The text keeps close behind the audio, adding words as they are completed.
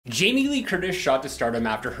Jamie Lee Curtis shot to stardom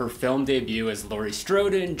after her film debut as Laurie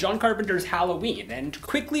Strode in John Carpenter's Halloween, and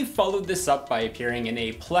quickly followed this up by appearing in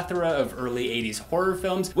a plethora of early 80s horror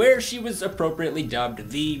films where she was appropriately dubbed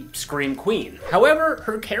the Scream Queen. However,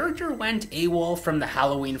 her character went AWOL from the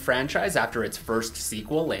Halloween franchise after its first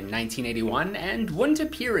sequel in 1981 and wouldn't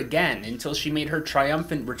appear again until she made her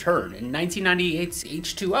triumphant return in 1998's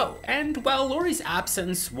H2O. And while Laurie's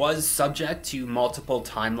absence was subject to multiple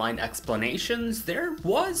timeline explanations, there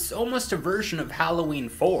was almost a version of Halloween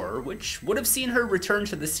 4 which would have seen her return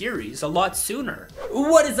to the series a lot sooner.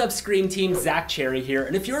 What is up, Scream team? Zach Cherry here,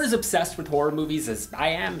 and if you're as obsessed with horror movies as I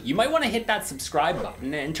am, you might want to hit that subscribe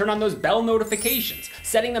button and turn on those bell notifications,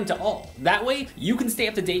 setting them to all. That way, you can stay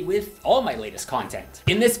up to date with all my latest content.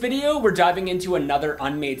 In this video, we're diving into another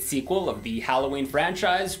unmade sequel of the Halloween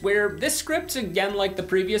franchise, where this script, again like the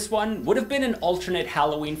previous one, would have been an alternate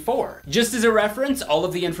Halloween 4. Just as a reference, all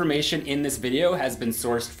of the information in this video has been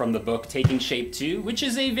sourced from the book Taking Shape 2, which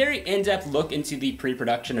is a very in-depth look into the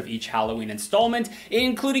pre-production of each Halloween installment,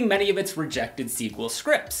 including many of its rejected sequel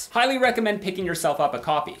scripts. Highly recommend picking yourself up a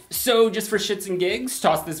copy. So just for shits and gigs,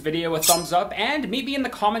 toss this video a thumbs up and maybe in the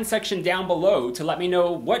comment section down below to let me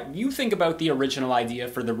know what you think about the original idea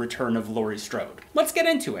for the return of Laurie Strode. Let's get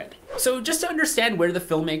into it. So just to understand where the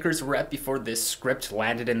filmmakers were at before this script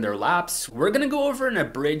landed in their laps, we're gonna go over an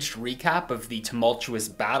abridged recap of the tumultuous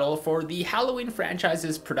battle for the Halloween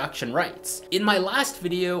franchise's production rights. In my last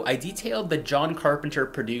video, I detailed the John Carpenter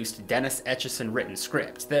produced Dennis Etchison written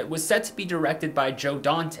script that was set to be directed by Joe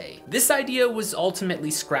Dante. This idea was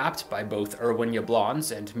ultimately scrapped by both Irwin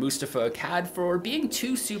Yablans and Moustapha Akkad for being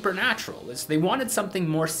too supernatural, as they wanted something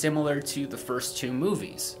more similar to the first two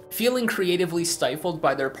movies. Feeling creatively stifled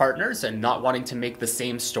by their partners and not wanting to make the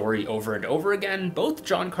same story over and over again, both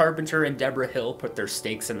John Carpenter and Deborah Hill put their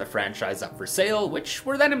stakes in the franchise up for sale, which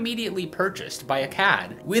were then immediately purchased by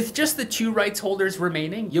Akkad. With just the two rights holders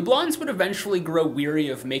remaining, Yablans would eventually grow weary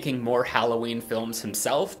of making more Halloween films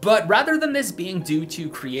himself, but rather than this being due to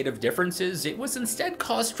creative differences, it was instead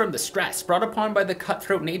caused from the stress brought upon by the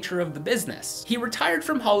cutthroat nature of the business. He retired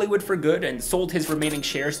from Hollywood for good and sold his remaining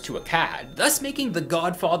shares to Akkad, thus making the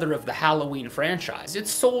godfather of the Halloween franchise its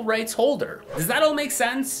sole rights holder. Does that all make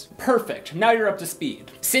sense? Perfect, now you're up to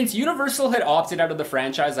speed. Since Universal had opted out of the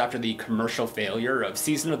franchise after the commercial failure of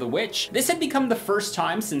Season of the Witch, this had become the first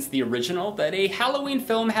time since the original that a Halloween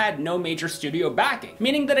film had no major studio backing,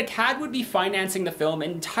 meaning that Akkad would be financing the film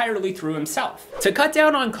entirely through himself. To cut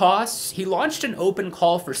down on costs, he launched an open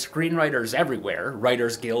call for screenwriters everywhere,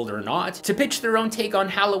 Writers Guild or not, to pitch their own take on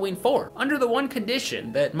Halloween 4, under the one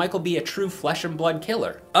condition that Michael be a true flesh and blood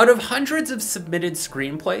killer. Out of hundreds of submitted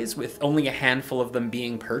screenplays, with only a handful of them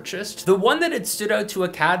being purchased, the one that had stood out to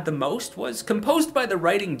Akkad the most was composed by the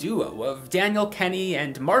writing duo of Daniel Kenney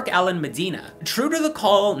and Marc Medina. True to the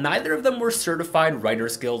call, neither of them were certified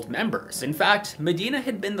Writers Guild members. In fact, Medina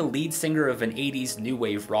had been the lead singer of an 80s new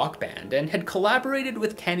wave rock band and had collaborated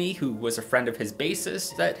with Kenney, who was a friend of his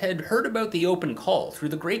bassist that had heard about the open call through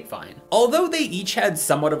the grapevine. Although they each had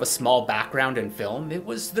somewhat of a small background in film, it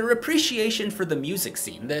was their appreciation for the music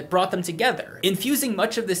scene that brought them together, infusing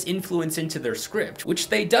much of this influence into their script, which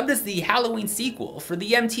they dubbed as the Halloween sequel for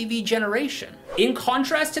the MTV generation. In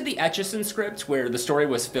contrast to the Etchison script, where the story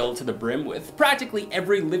was filled to the brim with practically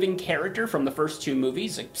every living character from the first two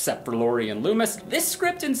movies, except for Laurie and Loomis, this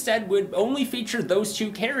script instead would only feature those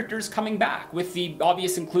two characters coming back, with the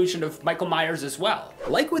obvious inclusion of Michael Myers as well.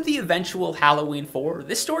 Like with the eventual Halloween 4,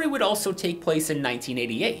 this story would also take place in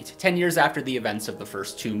 1988, 10 years after the events of the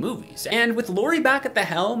first two movies, and with Laurie back at the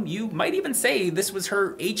helm, you might even say this was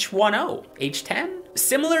her H1O, H10?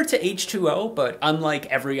 Similar to H2O, but unlike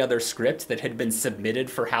every other script that had been submitted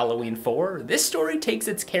for Halloween 4, this story takes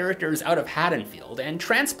its characters out of Haddonfield and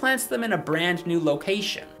transplants them in a brand new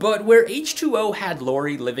location. But where H2O had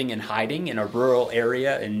Laurie living in hiding in a rural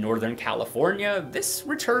area in Northern California, this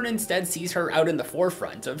return instead sees her out in the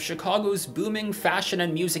forefront of Chicago's booming fashion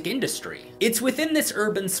and music industry. It's within this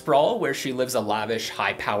urban sprawl where she lives a lavish,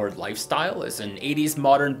 high-powered lifestyle as an 80s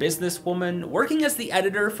modern businesswoman, working as the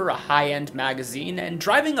editor for a high-end magazine and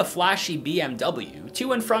driving a flashy BMW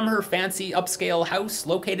to and from her fancy upscale house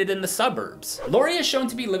located in the suburbs. Laurie is shown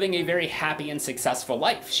to be living a very happy and successful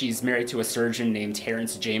life. She's married to a surgeon named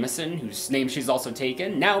Terrence Jameson, whose name she's also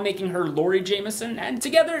taken, now making her Laurie Jameson, and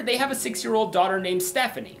together they have a 6-year-old daughter named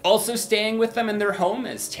Stephanie. Also staying with them in their home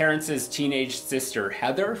is Terrence's teenage sister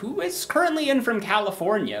Heather, who is currently in from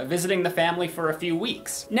California, visiting the family for a few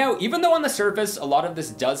weeks. Now, even though on the surface a lot of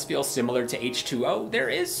this does feel similar to H2O, there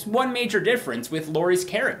is one major difference with Laurie's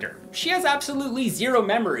character. she has absolutely zero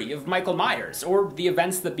memory of Michael Myers or the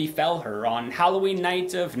events that befell her on Halloween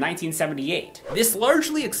night of 1978. This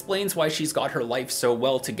largely explains why she's got her life so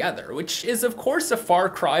well together, which is of course a far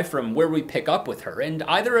cry from where we pick up with her in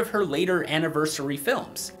either of her later anniversary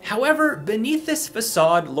films. However, beneath this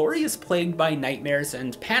facade, Laurie is plagued by nightmares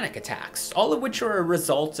and panic attacks, all of which are a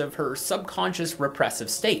result of her subconscious repressive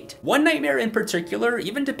state. One nightmare in particular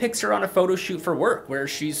even depicts her on a photo shoot for work where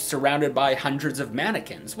she's surrounded by hundreds of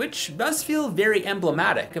mannequins, which does feel very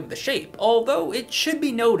emblematic of the shape, although it should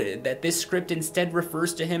be noted that this script instead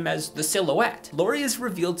refers to him as the Silhouette. Laurie is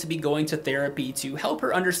revealed to be going to therapy to help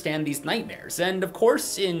her understand these nightmares, and of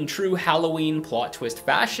course, in true Halloween plot twist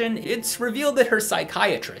fashion, it's revealed that her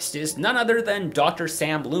psychiatrist is none other than Dr.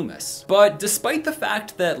 Sam Loomis. But despite the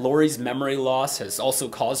fact that Laurie's memory loss has also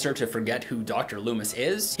caused her to forget who Dr. Loomis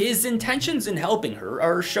is, his intentions in helping her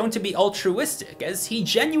are shown to be altruistic, as he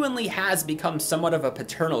genuinely has become somewhat of a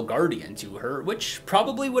paternal guardian to her, which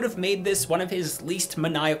probably would have made this one of his least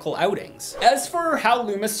maniacal outings. As for how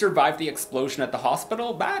Loomis survived the explosion at the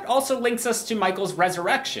hospital, that also links us to Michael's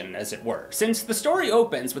resurrection, as it were, since the story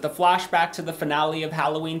opens with a flashback to the finale of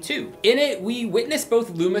Halloween 2. In it, we witness both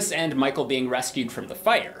Loomis and Michael being rescued from the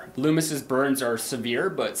fire. Loomis's burns are severe,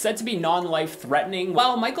 but said to be non-life threatening,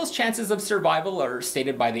 while Michael's chances of survival are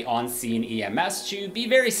stated by the on-scene EMS to be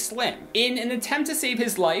very slim. In an attempt to save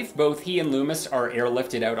his life, both he and Loomis are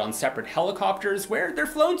airlifted out on separate helicopters where they're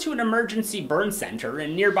flown to an emergency burn center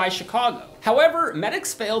in nearby Chicago. However,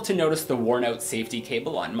 medics fail to notice the worn-out safety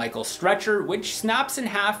cable on Michael's stretcher, which snaps in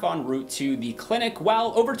half en route to the clinic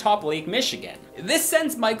while over top Lake Michigan. This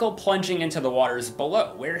sends Michael plunging into the waters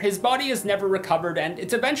below, where his body is never recovered, and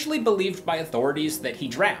it's eventually believed by authorities that he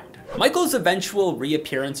drowned. Michael's eventual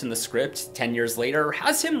reappearance in the script 10 years later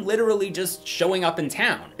has him literally just showing up in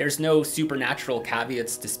town. There's no supernatural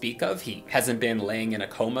caveats to speak of. He hasn't been laying in a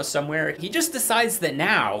coma somewhere. He just decides that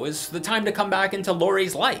now is the time to come back into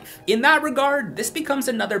Laurie's life. In that regard, this becomes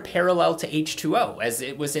another parallel to H2O, as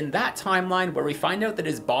it was in that timeline where we find out that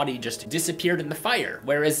his body just disappeared in the fire,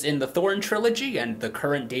 whereas in the Thorn trilogy and the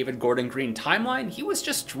current David Gordon Green timeline, he was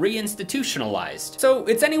just reinstitutionalized. So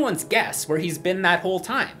it's anyone's guess where he's been that whole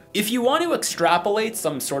time. If you want to extrapolate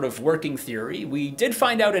some sort of working theory, we did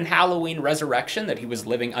find out in Halloween Resurrection that he was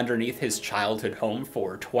living underneath his childhood home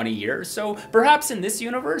for 20 years, so perhaps in this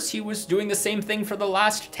universe he was doing the same thing for the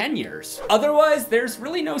last 10 years. Otherwise, there's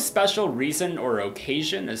really no special reason or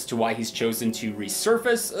occasion as to why he's chosen to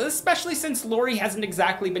resurface, especially since Laurie hasn't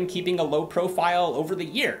exactly been keeping a low profile over the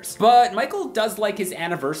years. But Michael does like his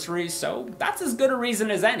anniversaries, so that's as good a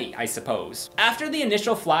reason as any, I suppose. After the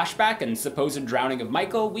initial flashback and supposed drowning of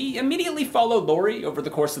Michael, we immediately follow Laurie over the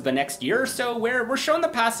course of the next year or so, where we're shown the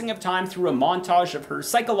passing of time through a montage of her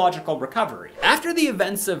psychological recovery. After the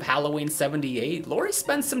events of Halloween 78, Laurie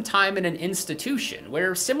spends some time in an institution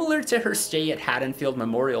where, similar to her stay at Haddonfield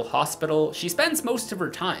Memorial Hospital, she spends most of her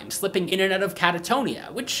time slipping in and out of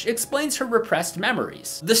catatonia, which explains her repressed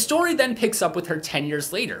memories. The story then picks up with her 10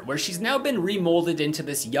 years later, where she's now been remolded into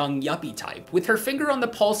this young yuppie type, with her finger on the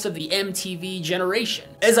pulse of the MTV generation.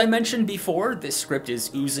 As I mentioned before, this script is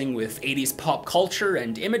oozing with 80s pop culture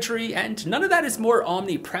and imagery, and none of that is more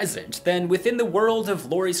omnipresent than within the world of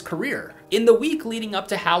Laurie's career. In the week leading up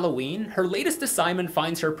to Halloween, her latest assignment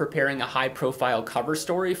finds her preparing a high-profile cover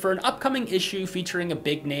story for an upcoming issue featuring a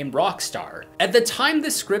big-name rock star. At the time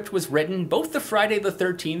this script was written, both the Friday the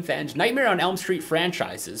 13th and Nightmare on Elm Street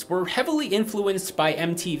franchises were heavily influenced by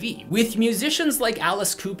MTV, with musicians like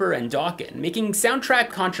Alice Cooper and Dokken making soundtrack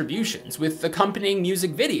contributions with accompanying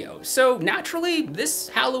music videos, so naturally, this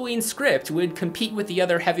Halloween script would compete with the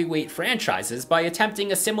other heavyweight franchises by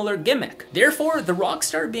attempting a similar gimmick. Therefore, the rock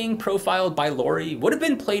star being profiled by Laurie would have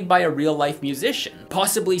been played by a real-life musician,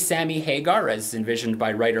 possibly Sammy Hagar as envisioned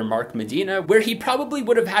by writer Marc Medina, where he probably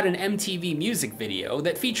would have had an MTV music video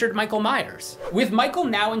that featured Michael Myers. With Michael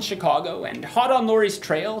now in Chicago and hot on Laurie's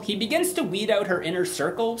trail, he begins to weed out her inner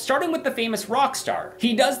circle, starting with the famous rock star.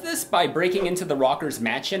 He does this by breaking into the rocker's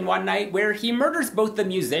mansion one night, where he murders both the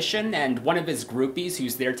musician and one of his groupies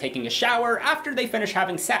who's there taking a shower after they finish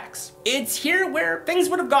having sex. It's here where things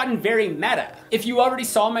would have gotten very meta. If you already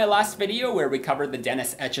saw my last video where we covered the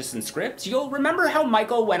Dennis Etchison script, you'll remember how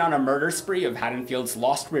Michael went on a murder spree of Haddonfield's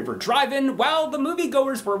Lost River Drive-In while the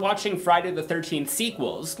moviegoers were watching Friday the 13th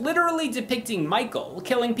sequels, literally depicting Michael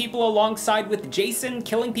killing people alongside with Jason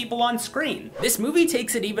killing people on screen. This movie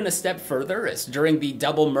takes it even a step further, as during the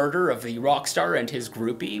double murder of the rock star and his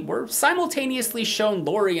groupie, we're simultaneously shown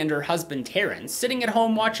Laurie and her husband Terrence sitting at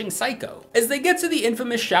home watching Psycho. As they get to the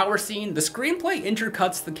infamous shower scene, the screenplay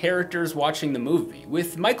intercuts the characters watching the movie,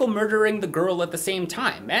 with Michael murdering murdering the girl at the same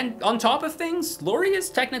time. And on top of things, Laurie is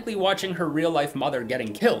technically watching her real-life mother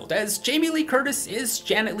getting killed, as Jamie Lee Curtis is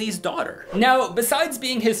Janet Leigh's daughter. Now, besides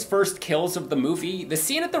being his first kills of the movie, the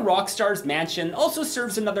scene at the rock star's mansion also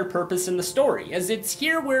serves another purpose in the story, as it's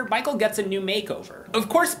here where Michael gets a new makeover. Of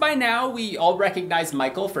course, by now, we all recognize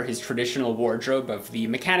Michael for his traditional wardrobe of the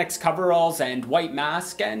mechanic's coveralls and white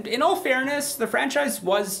mask, and in all fairness, the franchise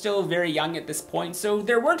was still very young at this point, so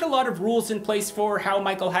there weren't a lot of rules in place for how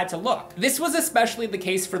Michael had to look. This was especially the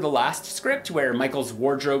case for the last script, where Michael's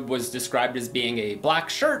wardrobe was described as being a black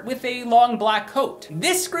shirt with a long black coat.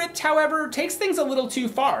 This script, however, takes things a little too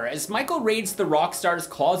far, as Michael raids the rock star's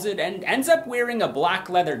closet and ends up wearing a black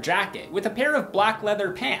leather jacket with a pair of black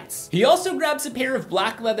leather pants. He also grabs a pair of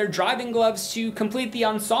black leather driving gloves to complete the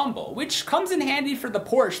ensemble, which comes in handy for the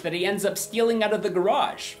Porsche that he ends up stealing out of the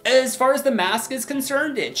garage. As far as the mask is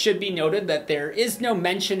concerned, it should be noted that there is no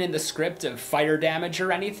mention in the script of fire damage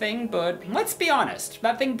or anything, but let's be honest,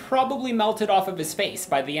 that thing probably melted off of his face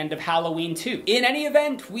by the end of Halloween 2. In any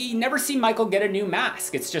event, we never see Michael get a new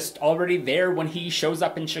mask. It's just already there when he shows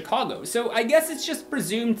up in Chicago, so I guess it's just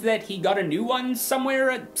presumed that he got a new one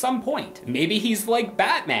somewhere at some point. Maybe he's like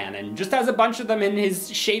Batman and just has a bunch of them in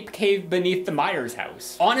his shape cave beneath the Myers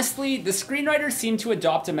house. Honestly, the screenwriters seem to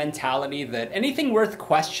adopt a mentality that anything worth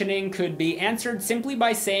questioning could be answered simply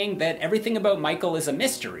by saying that everything about Michael is a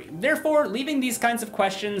mystery, therefore leaving these kinds of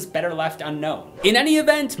questions better left unknown. In any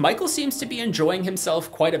event, Michael seems to be enjoying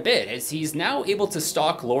himself quite a bit, as he's now able to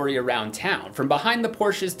stalk Laurie around town from behind the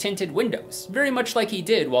Porsche's tinted windows, very much like he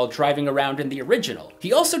did while driving around in the original.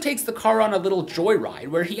 He also takes the car on a little joyride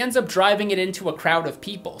where he ends up driving it into a crowd of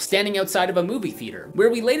people standing outside of a movie theater, where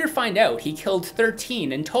we later find out he killed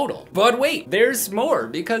 13 in total. But wait, there's more,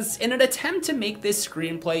 because in an attempt to make this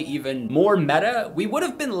screenplay even more meta, we would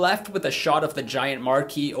have been left with a shot of the giant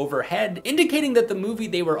marquee overhead, indicating that the movie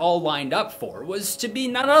they were all lined up for was to be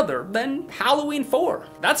none other than Halloween 4.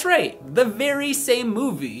 That's right, the very same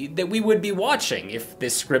movie that we would be watching if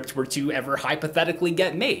this script were to ever hypothetically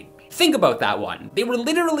get made. Think about that one. They were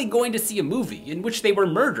literally going to see a movie in which they were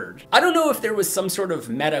murdered. I don't know if there was some sort of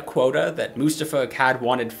meta quota that Moustapha Akkad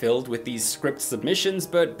wanted filled with these script submissions,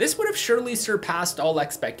 but this would have surely surpassed all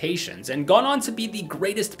expectations and gone on to be the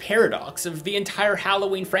greatest paradox of the entire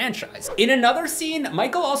Halloween franchise. In another scene,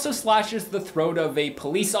 Michael also slashes the throat of a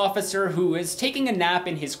police officer who is taking a nap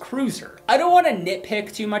in his cruiser. I don't want to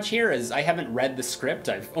nitpick too much here, as I haven't read the script,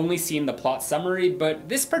 I've only seen the plot summary, but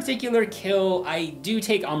this particular kill I do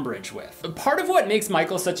take umbrage with. Part of what makes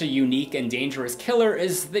Michael such a unique and dangerous killer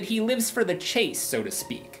is that he lives for the chase, so to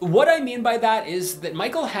speak. What I mean by that is that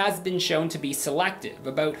Michael has been shown to be selective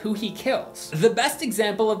about who he kills. The best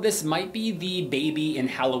example of this might be the baby in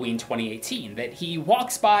Halloween 2018 that he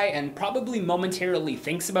walks by and probably momentarily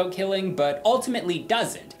thinks about killing, but ultimately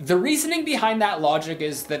doesn't. The reasoning behind that logic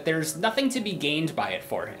is that there's nothing to be gained by it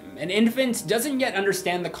for him. An infant doesn't yet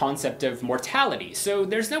understand the concept of mortality, so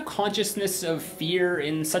there's no consciousness of fear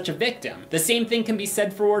in such a victim. The same thing can be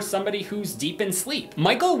said for somebody who's deep in sleep.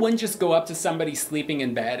 Michael wouldn't just go up to somebody sleeping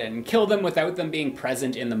in bed and kill them without them being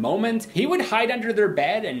present in the moment. He would hide under their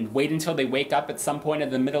bed and wait until they wake up at some point in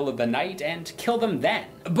the middle of the night and kill them then.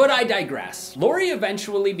 But I digress. Laurie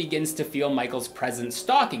eventually begins to feel Michael's presence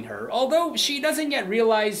stalking her, although she doesn't yet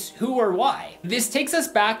realize who or why. This takes us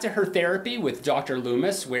back to her therapy with Dr.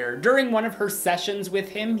 Loomis, where during one of her sessions with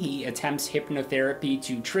him, he attempts hypnotherapy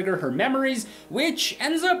to trigger her memories, which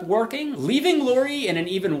ends up working, leaving Laurie in an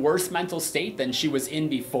even worse mental state than she was in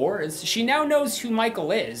before, as she now knows who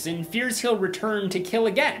Michael is and fears he'll return to kill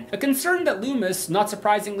again, a concern that Loomis, not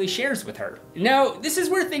surprisingly, shares with her. Now, this is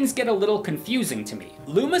where things get a little confusing to me.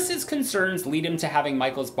 Loomis's concerns lead him to having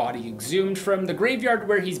Michael's body exhumed from the graveyard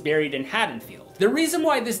where he's buried in Haddonfield. The reason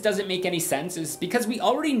why this doesn't make any sense is because we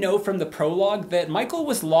already know from the prologue that Michael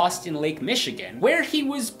was lost in Lake Michigan, where he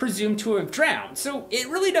was presumed to have drowned, so it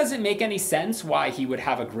really doesn't make any sense why he would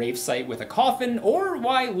have a gravesite with a coffin, or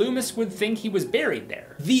why Loomis would think he was buried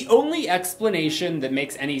there. The only explanation that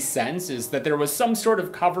makes any sense is that there was some sort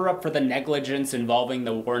of cover-up for the negligence involving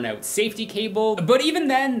the worn-out safety cable, but even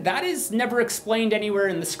then, that is never explained anywhere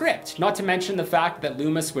in the script, not to mention the fact that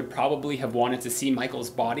Loomis would probably have wanted to see Michael's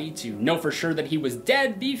body to know for sure that he was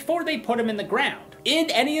dead before they put him in the ground.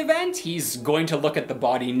 In any event, he's going to look at the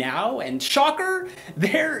body now, and shocker,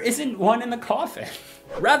 there isn't one in the coffin.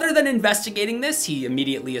 Rather than investigating this, he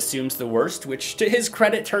immediately assumes the worst, which to his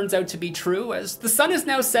credit turns out to be true, as the sun is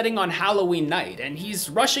now setting on Halloween night, and he's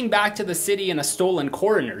rushing back to the city in a stolen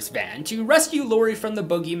coroner's van to rescue Laurie from the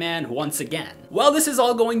boogeyman once again. While this is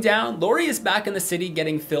all going down, Laurie is back in the city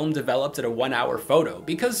getting film developed at a 1-hour photo,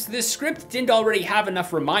 because this script didn't already have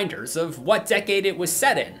enough reminders of what decade it was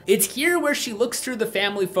set in. It's here where she looks through the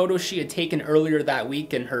family photos she had taken earlier that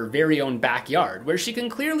week in her very own backyard, where she can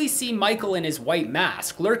clearly see Michael in his white mask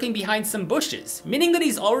lurking behind some bushes, meaning that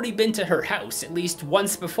he's already been to her house at least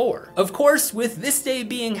once before. Of course, with this day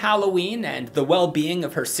being Halloween and the well-being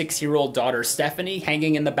of her 6-year-old daughter Stephanie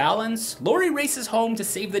hanging in the balance, Laurie races home to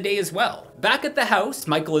save the day as well. Back at the house,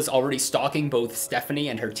 Michael is already stalking both Stephanie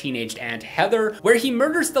and her teenaged aunt Heather, where he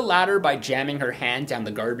murders the latter by jamming her hand down the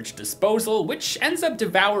garbage disposal, which ends up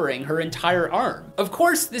devouring her entire arm. Of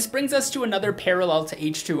course, this brings us to another parallel to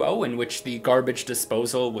H2O, in which the garbage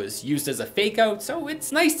disposal was used as a fake-out, so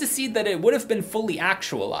it's nice to see that it would have been fully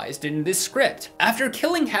actualized in this script. After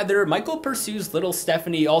killing Heather, Michael pursues little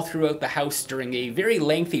Stephanie all throughout the house during a very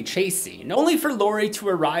lengthy chase scene, only for Laurie to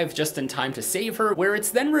arrive just in time to save her, where it's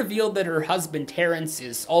then revealed that her husband Terrence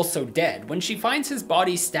is also dead when she finds his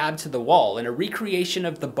body stabbed to the wall in a recreation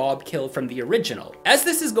of the Bob kill from the original. As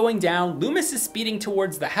this is going down, Loomis is speeding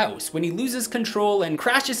towards the house when he loses control and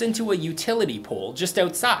crashes into a utility pole just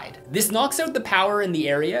outside. This knocks out the power in the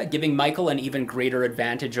area, giving Michael an even greater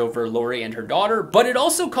advantage over Laurie and her daughter, but it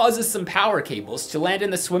also causes some power cables to land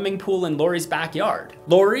in the swimming pool in Laurie's backyard.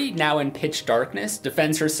 Laurie, now in pitch darkness,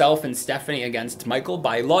 defends herself and Stephanie against Michael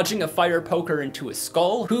by lodging a fire poker into his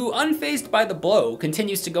skull, who, unfazed by the blow,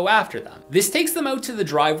 continues to go after them. This takes them out to the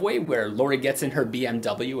driveway where Laurie gets in her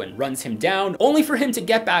BMW and runs him down, only for him to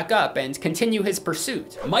get back up and continue his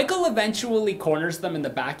pursuit. Michael eventually corners them in the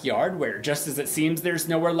backyard where, just as it seems there's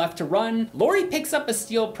nowhere left to run, Laurie picks up a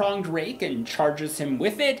steel-pronged rake and charges him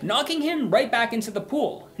with it, knocking him right back into the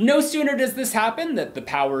pool. No sooner does this happen than the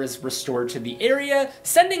power is restored to the area,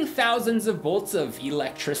 sending thousands of volts of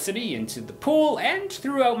electricity into the pool and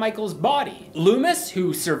throughout Michael's body. Loomis,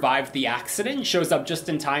 who survived the accident, shows up just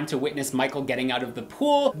in time to witness Michael getting out of the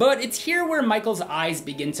pool, but it's here where Michael's eyes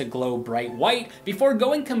begin to glow bright white before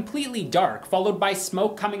going completely dark, followed by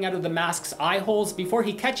smoke coming out of the mask's eye holes before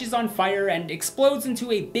he catches on fire and explodes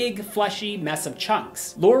into a big, fleshy mess of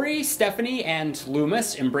chunks. Laurie, Stephanie, and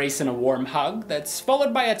Loomis embrace in a warm hug that's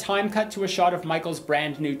followed by a time cut to a shot of Michael's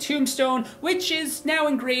brand new tombstone, which is now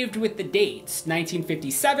engraved with the dates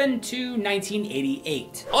 1957 to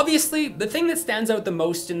 1988. Obviously, the thing that stands out the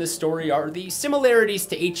most in this story are the similarities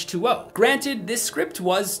to H2O. Granted, this script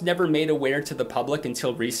was never made aware to the public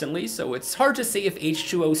until recently, so it's hard to say if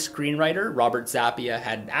H2O's screenwriter, Robert Zappia,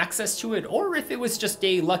 had access to it, or if it was just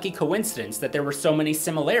a lucky coincidence that there were so many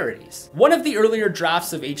similarities. One of the earlier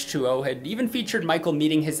drafts of H2O had even featured Michael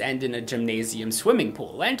meeting his end in a gymnasium swimming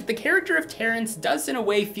pool, and the character of Terrence does in a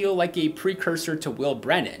way feel like a precursor to Will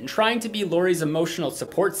Brennan, trying to be Laurie's emotional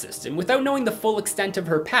support system without knowing the full extent of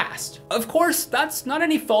her past. Of course, that's not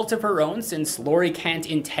any fault of her own, since Laurie can't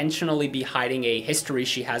intentionally be hiding a history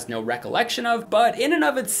she has no recollection of, but in and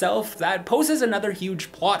of itself, that poses another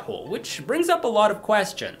huge plot hole, which brings up a lot of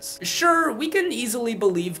questions. Sure, we can easily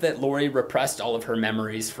believe that Laurie repressed all of her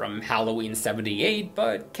memories from Halloween 78,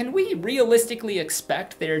 but can we realistically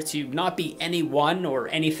expect there to not be anyone or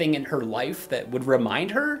anything in her life that would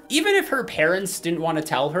remind her? Even if her parents didn't want to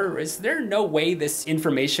tell her, is there no way this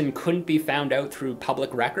information couldn't be found out through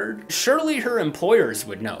public record? Surely her employers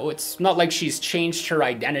would know. It's not like she's changed her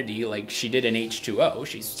identity like she did in H2O.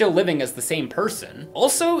 She's still living as the same person.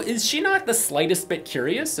 Also, is she not the slightest bit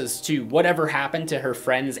curious as to whatever happened to her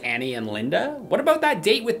friends Annie and Linda? What about that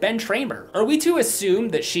date with Ben Tramer? Are we to assume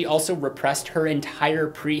that she also repressed her entire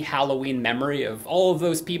pre-Halloween memory of all of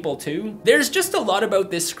those people too? There's just a lot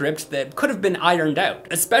about this script that could have been ironed out,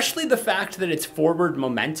 especially the fact that its forward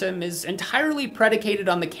momentum is entirely predicated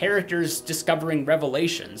on the characters discovering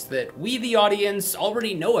revelations that we, the audience,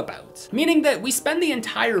 already know about. Meaning that we spend the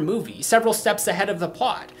entire movie several steps ahead of the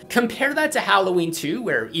plot. Compare that to Halloween 2,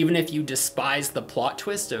 where even if you despise the plot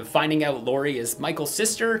twist of finding out Laurie is Michael's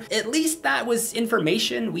sister, at least that was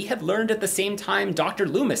information we had learned at the same time Dr.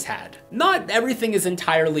 Loomis had. Not everything is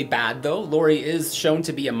entirely bad though. Laurie is shown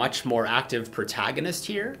to be a much more active protagonist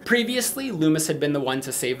here. Previously, Loomis had been the one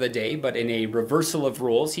to save the day, but in a reversal of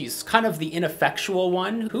roles, he's kind of the ineffectual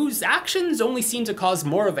one, whose actions only seem to cause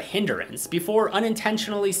more of a hindrance before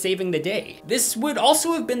unintentionally saving the day. This would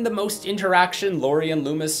also have been the most interaction Laurie and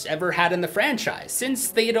Loomis writers ever had in the franchise, since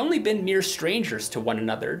they had only been mere strangers to one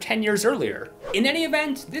another 10 years earlier. In any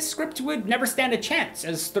event, this script would never stand a chance,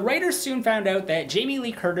 as the writers soon found out that Jamie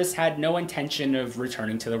Lee Curtis had no intention of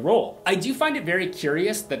returning to the role. I do find it very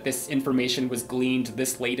curious that this information was gleaned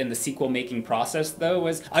this late in the sequel making process though,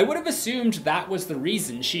 as I would have assumed that was the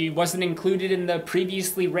reason she wasn't included in the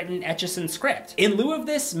previously written Etchison script. In lieu of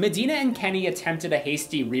this, Medina and Kenney attempted a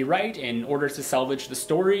hasty rewrite in order to salvage the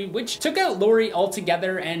story, which took out Laurie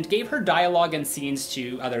altogether and gave her dialogue and scenes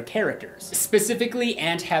to other characters. Specifically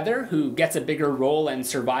Aunt Heather, who gets a bigger role and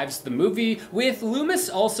survives the movie, with Loomis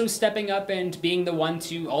also stepping up and being the one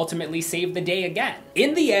to ultimately save the day again.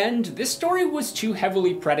 In the end, this story was too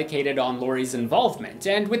heavily predicated on Laurie's involvement,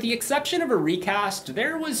 and with the exception of a recast,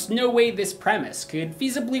 there was no way this premise could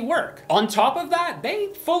feasibly work. On top of that,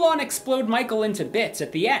 they full-on explode Michael into bits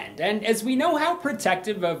at the end, and as we know how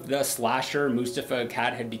protective of the slasher Moustapha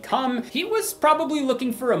Akkad had become, he was probably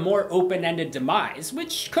looking for a more open-ended demise,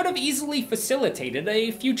 which could have easily facilitated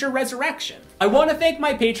a future resurrection. I want to thank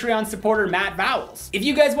my Patreon supporter Matt Vowles. If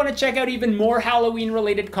you guys want to check out even more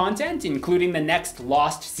Halloween-related content, including the next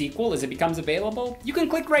Lost sequel as it becomes available, you can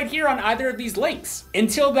click right here on either of these links.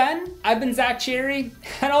 Until then, I've been Zach Cherry,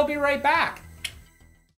 and I'll be right back.